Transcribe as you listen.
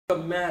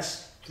of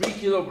mass 3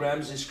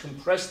 kilograms is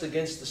compressed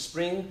against the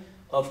spring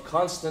of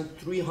constant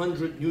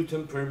 300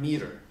 Newton per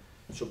meter.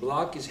 So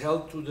block is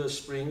held to the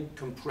spring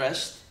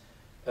compressed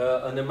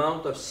an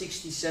amount of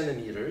 60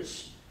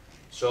 centimeters.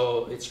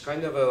 So it's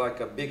kind of like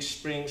a big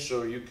spring,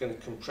 so you can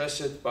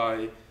compress it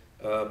by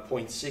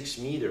 0.6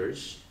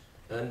 meters,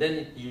 and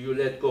then you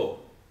let go.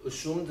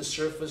 Assume the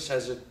surface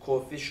has a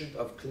coefficient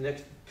of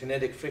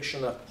kinetic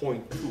friction of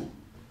 0.2.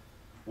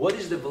 What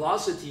is the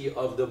velocity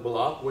of the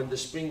block when the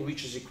spring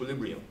reaches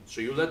equilibrium?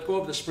 So you let go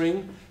of the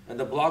spring and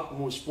the block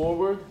moves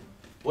forward.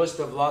 What's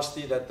the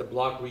velocity that the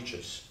block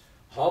reaches?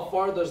 How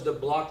far does the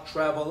block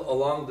travel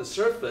along the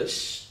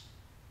surface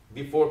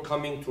before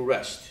coming to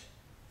rest?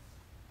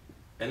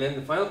 And then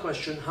the final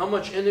question, how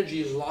much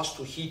energy is lost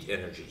to heat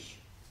energy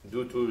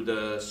due to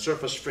the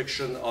surface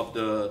friction of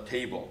the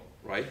table,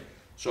 right?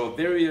 So a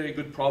very, very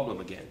good problem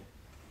again,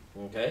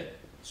 okay?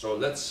 So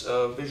let's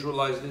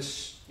visualize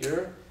this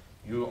here.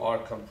 You are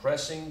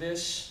compressing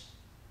this,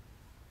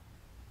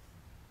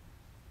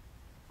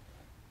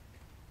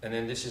 and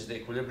then this is the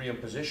equilibrium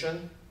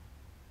position.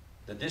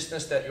 The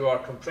distance that you are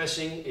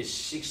compressing is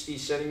 60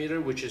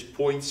 centimeters, which is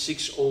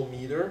 0.60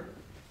 meter.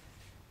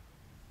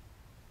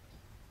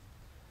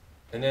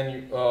 And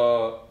then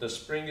the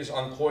spring is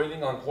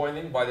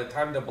uncoiling. By the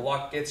time the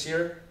block gets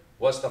here,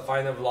 what's the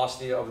final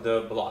velocity of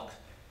the block?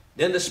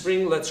 Then the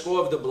spring lets go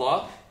of the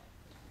block,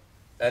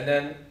 and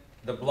then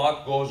the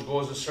block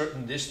goes a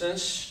certain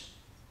distance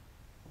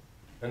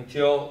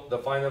until the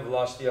final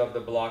velocity of the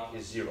block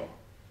is 0.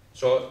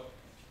 So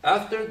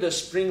after the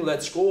spring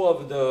lets go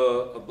of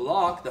the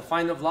block, the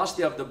final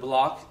velocity of the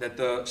block that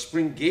the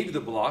spring gave the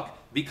block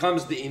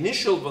becomes the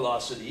initial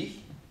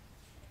velocity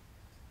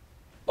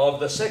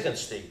of the second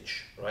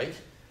stage, right?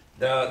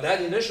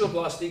 That initial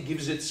velocity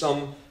gives it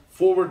some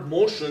forward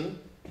motion,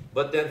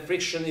 but then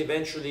friction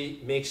eventually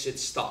makes it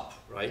stop,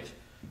 right?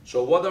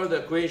 So what are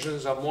the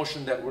equations of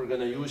motion that we're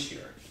going to use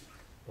here?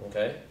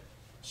 Okay,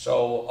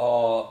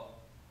 so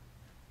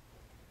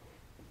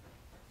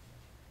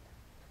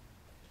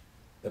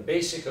the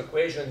basic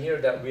equation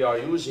here that we are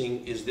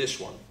using is this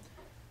one.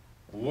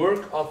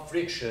 Work of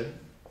friction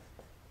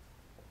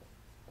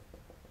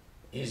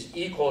is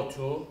equal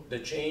to the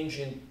change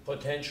in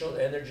potential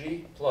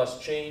energy plus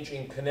change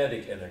in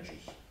kinetic energy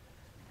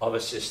of a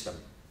system,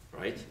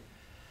 right?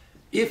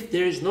 If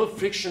there is no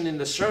friction in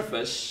the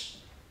surface,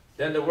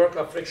 then the work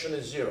of friction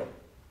is 0.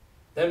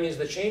 That means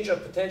the change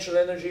of potential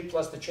energy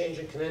plus the change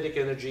in kinetic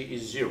energy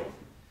is 0,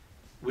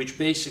 which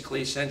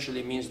basically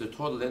essentially means the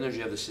total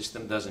energy of the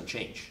system doesn't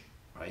change,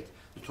 right?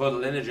 The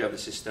total energy of the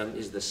system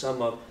is the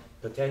sum of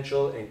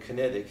potential and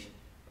kinetic,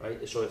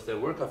 right? So if the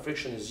work of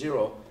friction is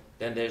 0,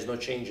 then there's no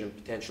change in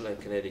potential and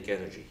kinetic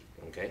energy,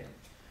 okay?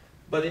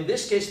 But in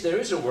this case, there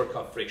is a work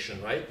of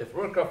friction, right? The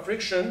work of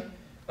friction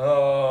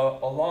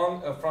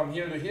from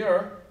here to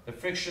here, the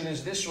friction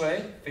is this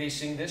way,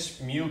 facing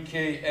this, mu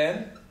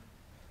kn.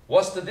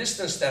 What's the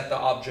distance that the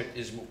object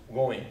is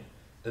going?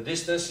 The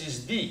distance is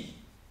d,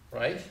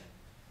 right?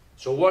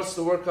 So what's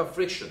the work of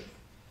friction?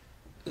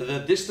 The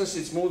distance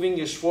it's moving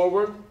is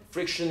forward,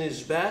 friction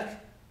is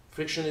back,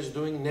 friction is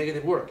doing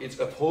negative work. It's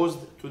opposed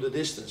to the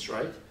distance,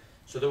 right?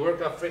 So the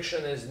work of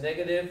friction is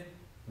negative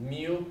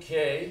mu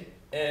k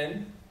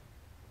n.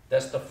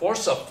 That's the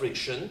force of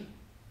friction.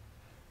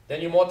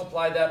 Then you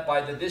multiply that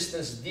by the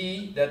distance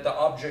d that the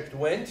object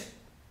went,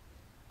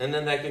 and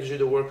then that gives you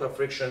the work of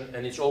friction,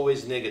 and it's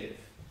always negative.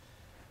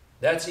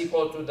 That's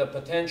equal to the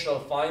potential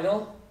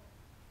final,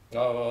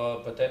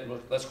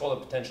 let's call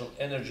it potential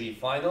energy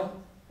final,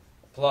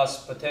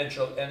 plus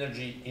potential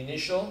energy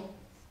initial,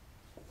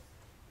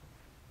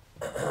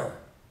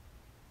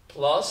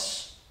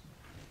 plus,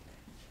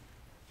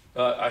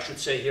 I should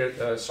say here,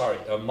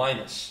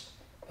 minus.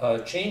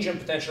 Change in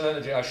potential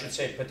energy, I should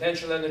say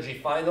potential energy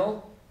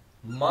final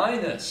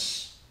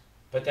minus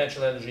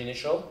potential energy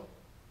initial,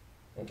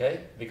 okay,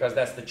 because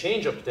that's the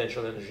change of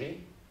potential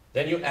energy.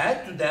 Then you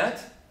add to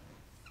that,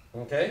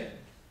 okay,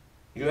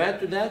 you add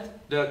to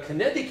that the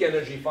kinetic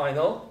energy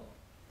final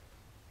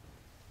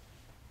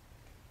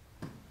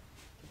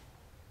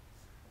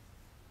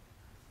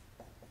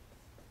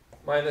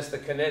minus the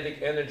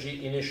kinetic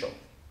energy initial,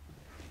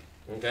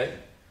 okay.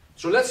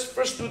 So let's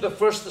first do the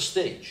first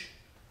stage.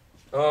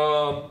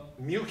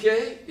 Mu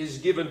k is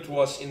given to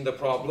us in the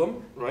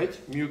problem, right?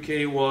 Mu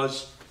k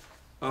was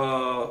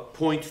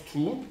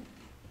 0.2.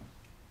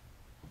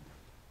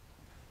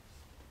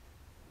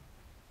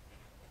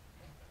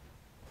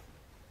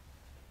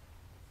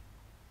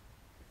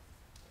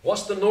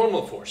 What's the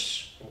normal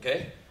force?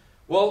 Okay.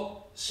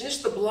 Well, since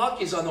the block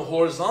is on a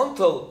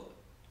horizontal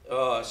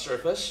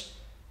surface,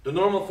 the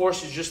normal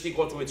force is just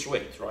equal to its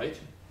weight, right?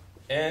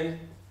 N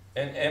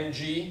and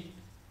mg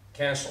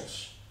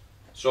cancels.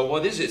 So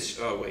what is its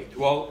weight?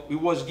 Well, it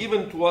was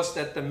given to us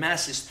that the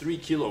mass is 3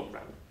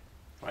 kilogram,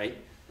 right?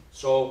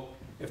 So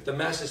if the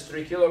mass is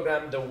 3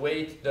 kilogram, the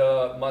weight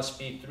must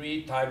be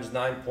 3 times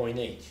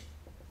 9.8.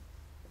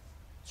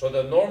 So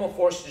the normal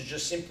force is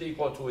just simply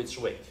equal to its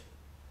weight.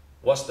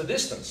 What's the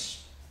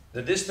distance?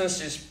 The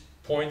distance is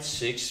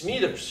 0.6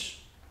 meters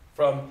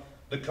from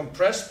the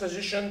compressed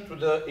position to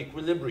the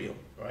equilibrium,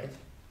 right?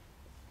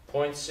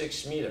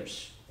 0.6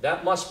 meters.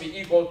 That must be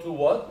equal to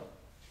what?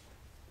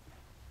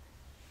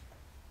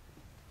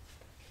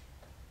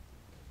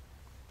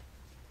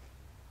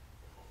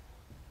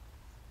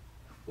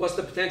 What's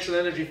the potential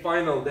energy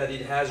final that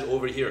it has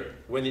over here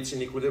when it's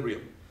in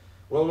equilibrium?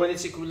 Well, when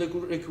it's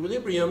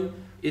equilibrium,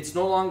 it's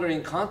no longer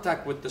in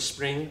contact with the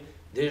spring.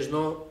 There's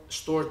no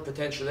stored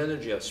potential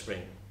energy of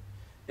spring.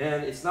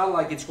 And it's not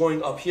like it's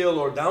going uphill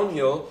or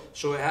downhill,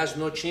 so it has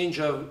no change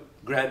of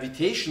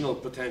gravitational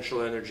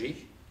potential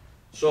energy.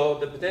 So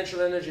the potential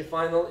energy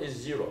final is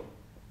 0,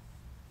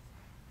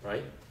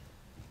 right?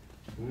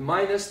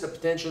 Minus the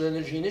potential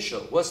energy initial.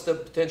 What's the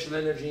potential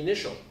energy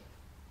initial?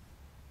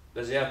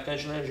 Does it have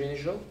potential energy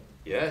initial?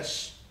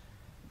 Yes.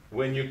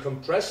 When you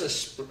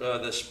compress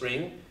the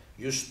spring,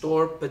 you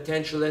store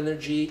potential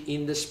energy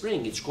in the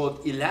spring. It's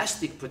called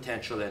elastic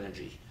potential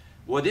energy.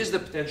 What is the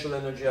potential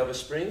energy of a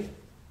spring?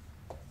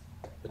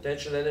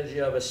 Potential energy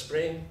of a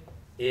spring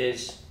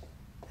is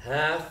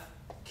half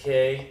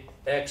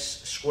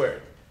kx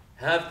squared.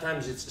 Half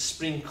times its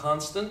spring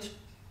constant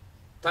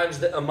times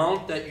the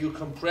amount that you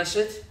compress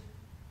it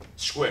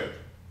squared.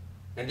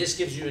 And this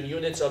gives you in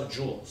units of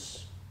joules.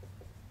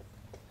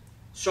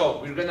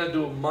 So we're going to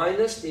do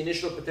minus the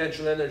initial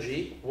potential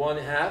energy,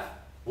 1/2.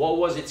 What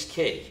was its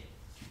K?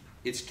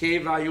 Its K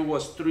value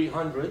was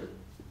 300.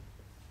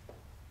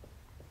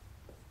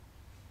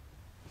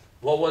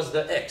 What was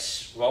the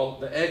X? Well,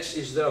 the X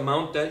is the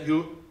amount that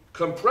you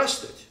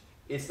compressed it.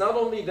 It's not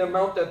only the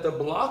amount that the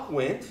block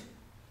went,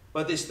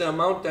 but it's the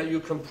amount that you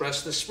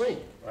compressed the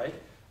spring, right?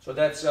 So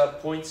that's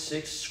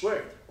 0.6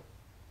 squared.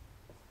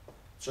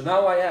 So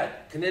now I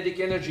add kinetic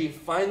energy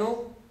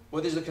final.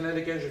 What is the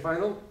kinetic energy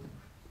final?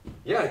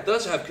 Yeah, it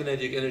does have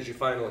kinetic energy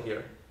final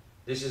here.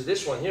 This is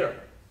this one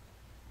here.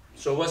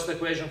 So what's the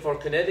equation for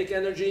kinetic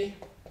energy?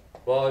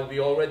 Well, we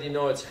already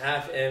know it's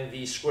half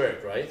mv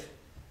squared, right?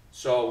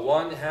 So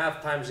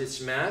 1/2 times its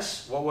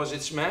mass. What was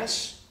its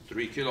mass?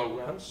 3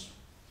 kilograms.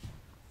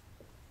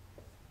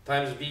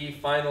 Times v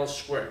final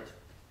squared.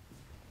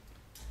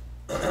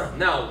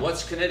 Now,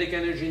 what's kinetic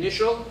energy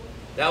initial?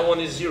 That one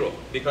is 0,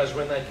 because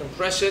when I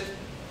compress it,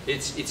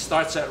 it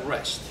starts at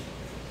rest.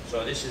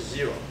 So this is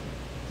 0.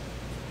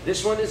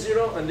 This one is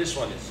 0, and this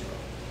one is 0.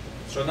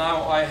 So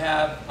now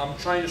I'm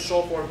trying to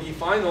solve for v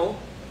final.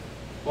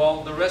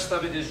 Well, the rest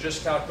of it is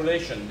just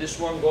calculation. This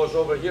one goes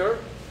over here,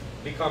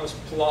 becomes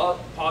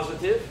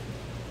positive,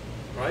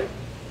 right?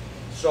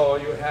 So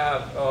you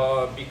have,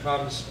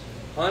 becomes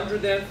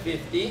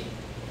 150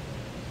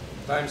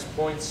 times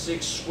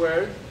 0.6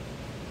 squared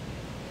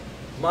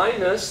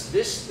minus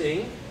this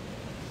thing,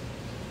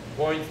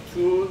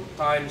 0.2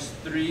 times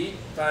 3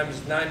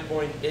 times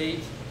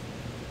 9.8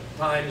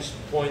 times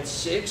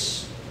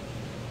 0.6.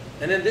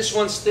 And then this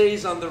one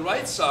stays on the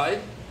right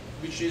side,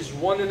 which is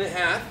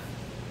 1/2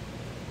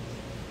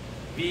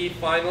 v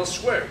final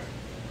squared.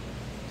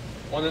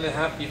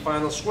 1/2 v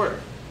final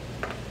squared.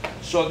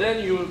 So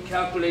then you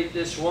calculate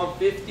this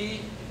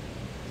 150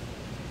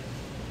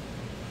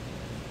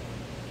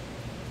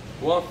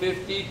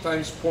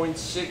 times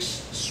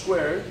 0.6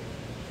 squared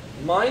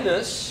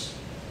minus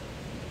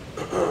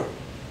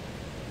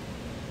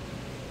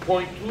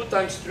 0.2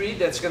 times 3,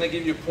 that's going to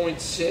give you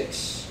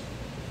 0.6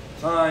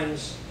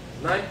 times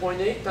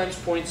 9.8 times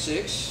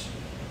 0.6.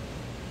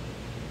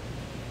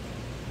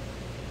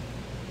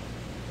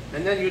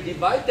 And then you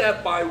divide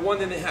that by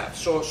 1/2.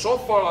 So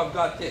far I've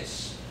got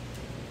this.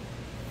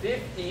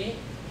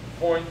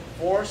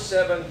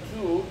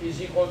 50.472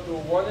 is equal to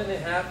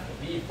 1/2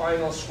 v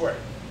final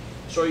squared.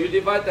 So you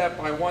divide that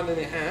by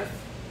 1/2.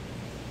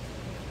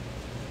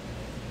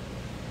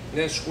 And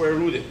then square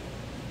root it.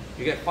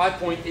 You get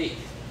 5.8.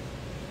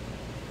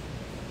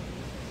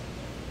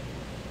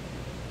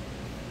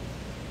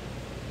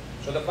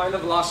 So the final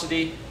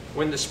velocity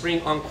when the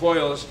spring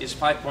uncoils is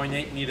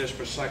 5.8 meters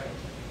per second.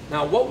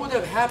 Now, what would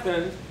have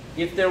happened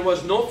if there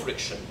was no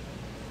friction?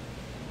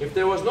 If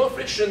there was no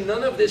friction,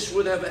 none of this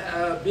would have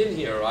been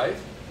here, right?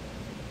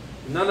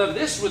 None of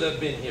this would have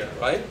been here,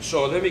 right?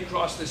 So let me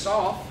cross this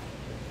off.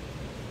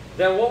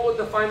 Then what would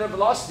the final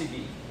velocity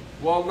be?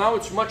 Well, now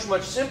it's much,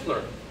 much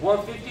simpler.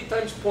 150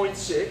 times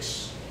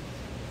 0.6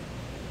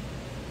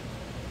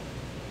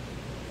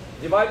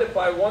 divided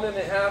by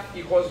 1/2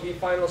 equals v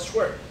final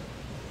squared.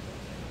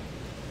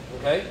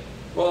 Okay?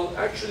 Well,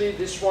 actually,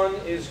 this one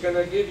is going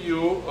to give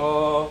you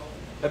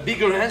a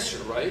bigger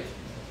answer, right?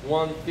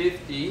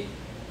 150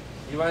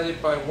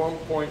 divided by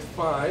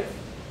 1.5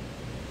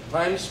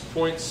 times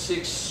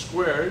 0.6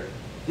 squared.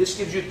 This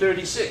gives you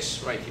 36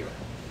 right here,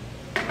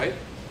 right?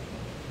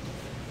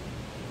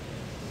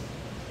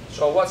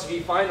 So what's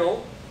v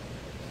final?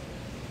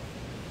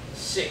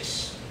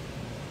 6.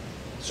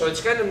 So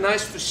it's kind of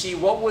nice to see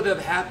what would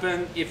have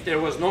happened if there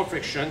was no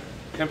friction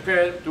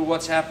compared to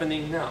what's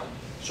happening now.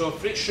 So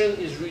friction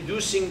is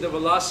reducing the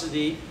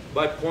velocity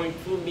by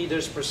 0.2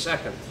 meters per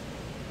second.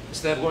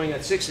 Instead of going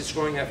at 6, it's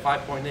going at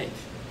 5.8.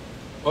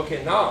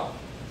 Okay, now,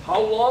 how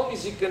long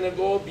is it going to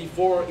go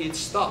before it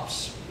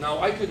stops?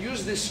 Now, I could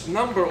use this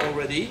number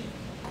already.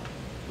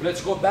 Let's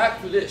go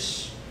back to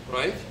this.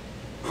 right?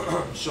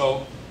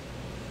 So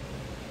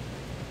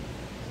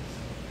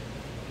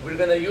we're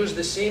going to use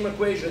the same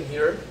equation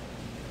here.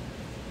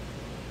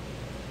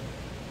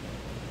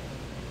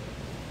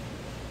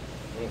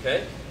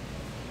 Okay?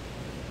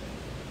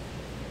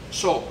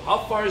 So how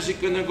far is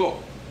it going to go?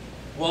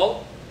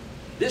 Well,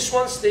 this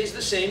one stays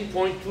the same,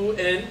 0.2,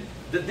 and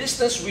the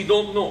distance we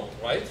don't know,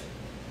 right?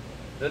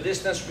 The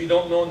distance we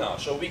don't know now.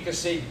 So we can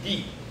say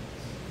D.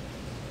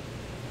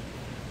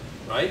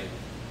 Right?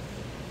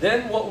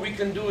 Then what we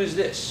can do is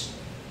this.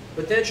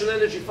 Potential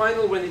energy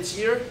final when it's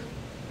here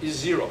is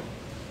 0.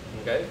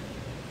 Okay?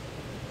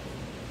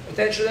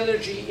 Potential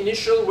energy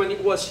initial when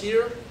it was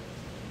here,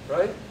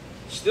 right?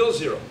 Still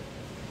 0.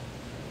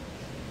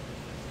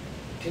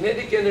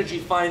 Kinetic energy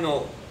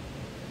final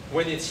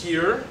when it's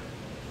here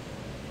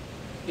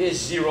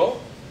is 0.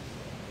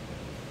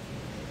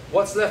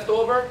 What's left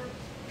over?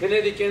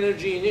 Kinetic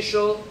energy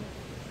initial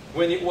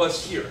when it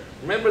was here.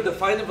 Remember, the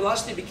final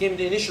velocity became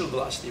the initial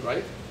velocity,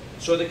 right?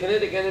 So the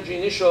kinetic energy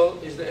initial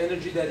is the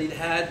energy that it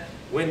had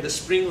when the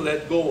spring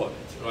let go of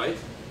it, right?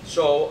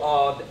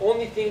 So the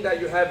only thing that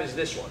you have is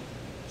this one.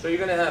 So you're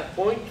going to have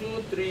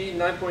 0.23,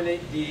 9.8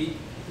 D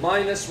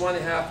minus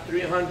 1/2,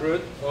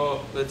 300.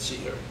 Oh, let's see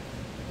here.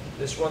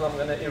 This one I'm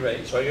going to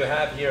erase. So you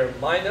have here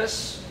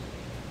minus,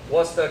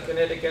 what's the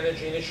kinetic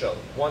energy initial?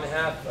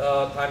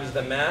 1/2 times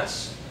the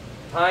mass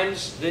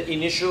times the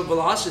initial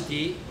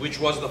velocity, which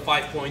was the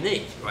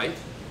 5.8, right?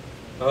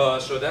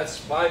 So that's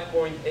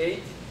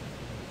 5.8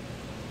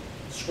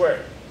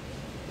 squared.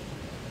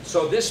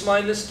 So this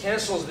minus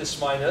cancels this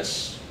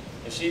minus.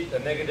 You see the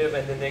negative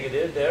and the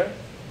negative there.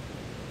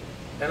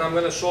 And I'm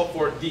going to solve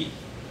for D.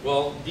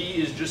 Well,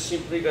 D is just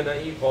simply going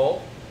to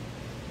equal,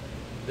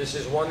 this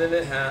is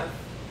 1.5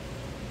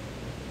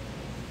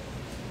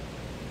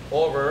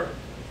 over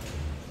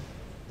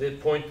the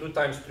 0.2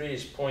 times 3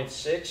 is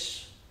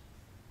 0.6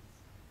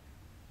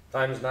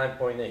 times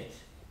 9.8.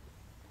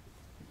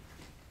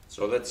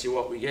 So let's see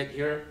what we get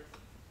here.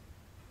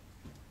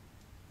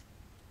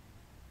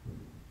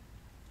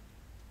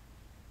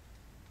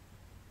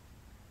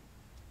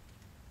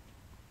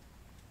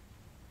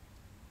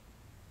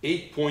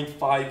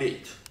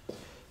 $8.58.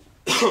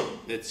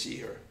 Let's see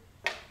here.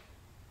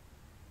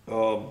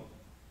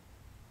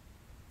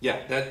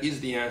 Yeah, that is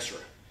the answer.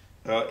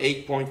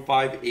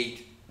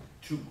 8.582.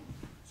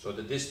 So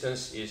the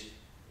distance is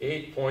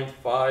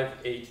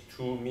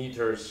 8.582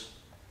 meters.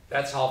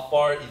 That's how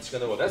far it's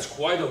going to go. That's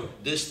quite a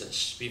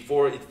distance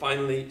before it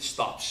finally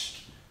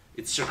stops.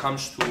 It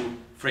succumbs to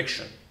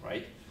friction,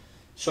 right?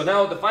 So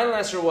now the final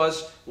answer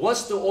was,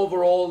 what's the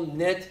overall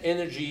net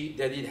energy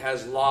that it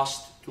has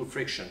lost to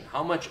friction?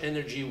 How much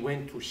energy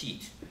went to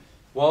heat?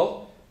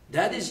 Well,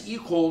 that is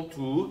equal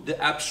to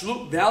the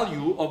absolute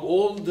value of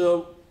all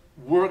the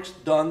work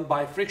done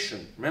by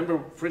friction. Remember,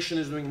 friction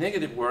is doing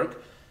negative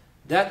work.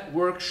 That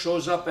work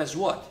shows up as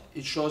what?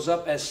 It shows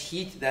up as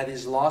heat that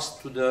is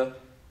lost to the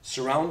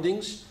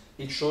surroundings.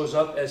 It shows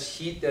up as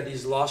heat that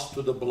is lost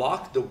to the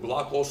block. The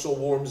block also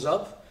warms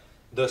up.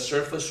 The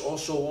surface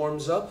also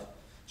warms up.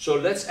 So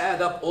let's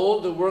add up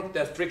all the work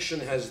that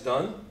friction has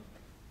done.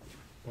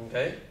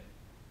 Okay?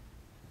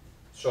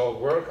 So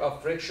work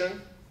of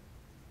friction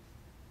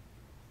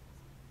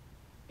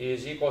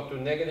is equal to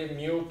negative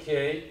mu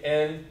K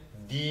N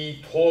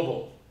D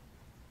total.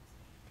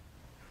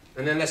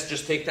 And then let's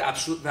just take the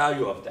absolute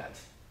value of that.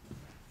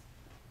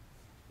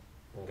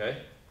 Okay?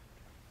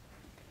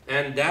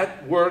 And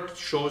that work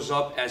shows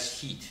up as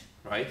heat,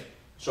 right?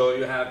 So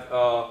you have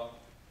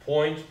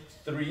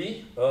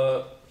 0.3,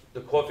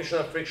 the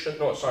coefficient of friction,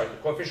 no, sorry, the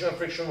coefficient of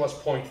friction was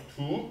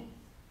 0.2,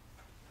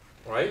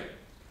 right?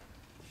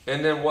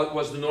 And then what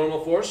was the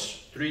normal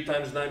force? 3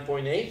 times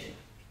 9.8.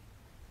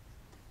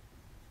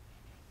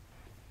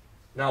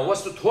 Now,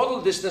 what's the total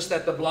distance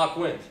that the block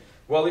went?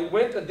 Well, it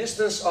went a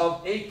distance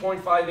of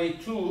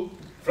 8.582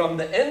 from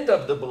the end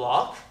of the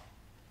block,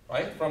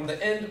 right? From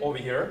the end over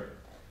here.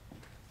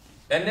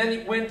 And then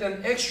it went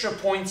an extra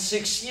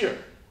 0.6 here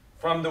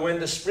from when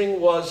the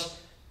spring was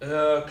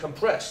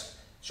compressed.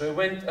 So it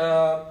went,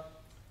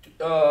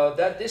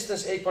 that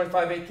distance,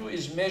 8.582,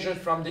 is measured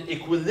from the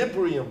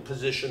equilibrium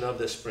position of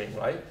the spring,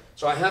 right?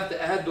 So I have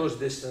to add those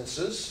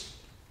distances.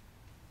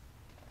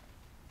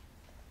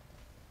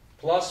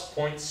 Plus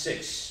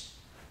 0.6.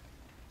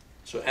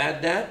 So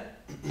add that.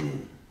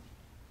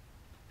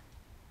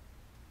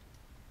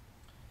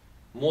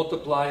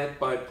 Multiply it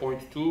by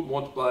 0.2,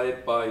 multiply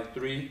it by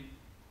 3,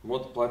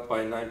 multiply it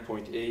by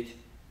 9.8,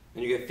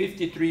 and you get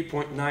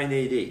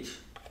 53.988.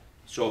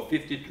 So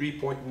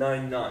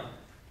 53.99.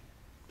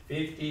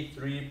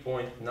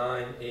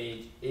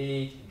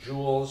 53.988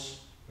 joules.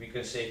 We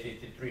can say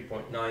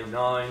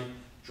 53.99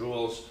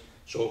 joules.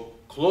 So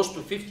close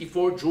to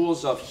 54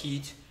 joules of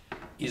heat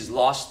is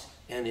lost,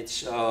 and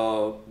it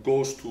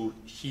goes to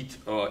heat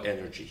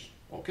energy.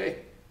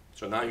 Okay,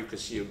 so now you can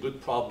see a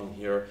good problem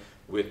here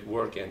with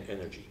work and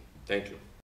energy. Thank you.